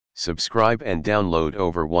Subscribe and download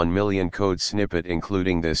over 1 million code snippet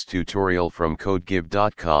including this tutorial from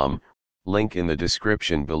codegive.com, link in the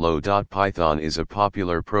description below. Python is a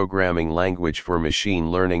popular programming language for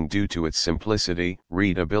machine learning due to its simplicity,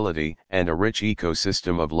 readability, and a rich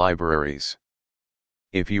ecosystem of libraries.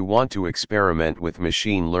 If you want to experiment with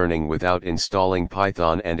machine learning without installing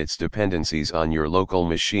Python and its dependencies on your local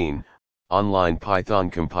machine, online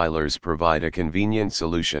Python compilers provide a convenient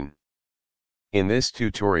solution. In this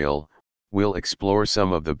tutorial, we'll explore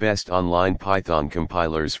some of the best online Python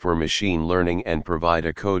compilers for machine learning and provide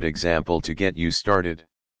a code example to get you started.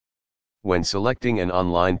 When selecting an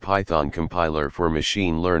online Python compiler for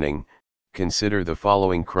machine learning, consider the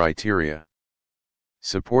following criteria.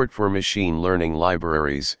 Support for machine learning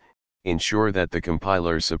libraries. Ensure that the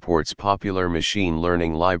compiler supports popular machine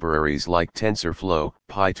learning libraries like TensorFlow,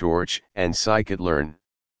 PyTorch, and scikit-learn.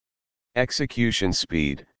 Execution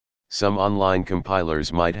speed. Some online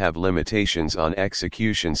compilers might have limitations on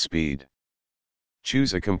execution speed.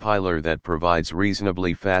 Choose a compiler that provides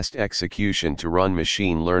reasonably fast execution to run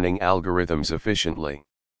machine learning algorithms efficiently.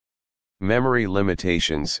 Memory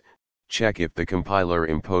limitations. Check if the compiler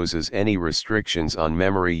imposes any restrictions on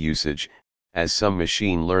memory usage, as some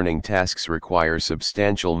machine learning tasks require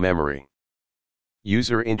substantial memory.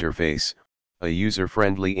 User interface. A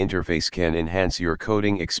user-friendly interface can enhance your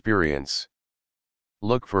coding experience.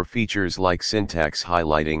 Look for features like syntax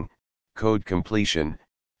highlighting, code completion,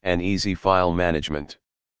 and easy file management.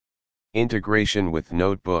 Integration with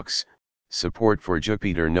notebooks. Support for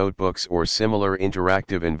Jupyter notebooks or similar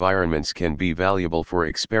interactive environments can be valuable for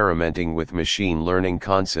experimenting with machine learning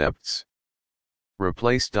concepts.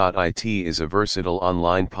 Replace.it is a versatile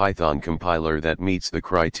online Python compiler that meets the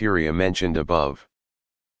criteria mentioned above.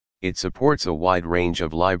 It supports a wide range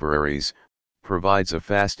of libraries, provides a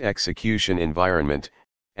fast execution environment,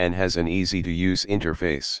 and has an easy-to-use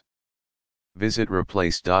interface. Visit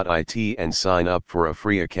replace.it and sign up for a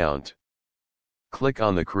free account. Click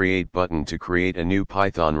on the Create button to create a new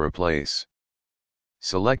Python replace.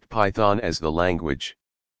 Select Python as the language.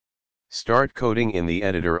 Start coding in the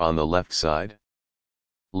editor on the left side.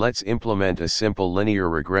 Let's implement a simple linear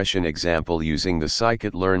regression example using the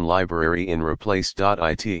scikit-learn library in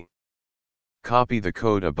replace.it. Copy the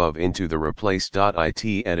code above into the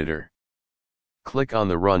replace.it editor. Click on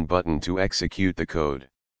the Run button to execute the code.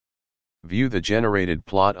 View the generated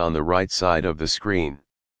plot on the right side of the screen.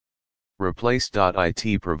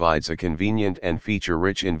 Replace.it provides a convenient and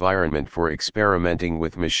feature-rich environment for experimenting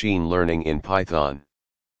with machine learning in Python.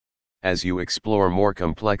 As you explore more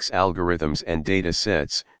complex algorithms and data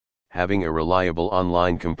sets, having a reliable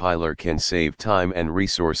online compiler can save time and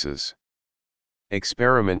resources.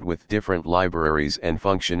 Experiment with different libraries and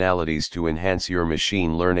functionalities to enhance your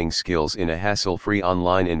machine learning skills in a hassle-free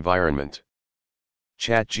online environment.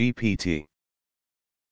 ChatGPT.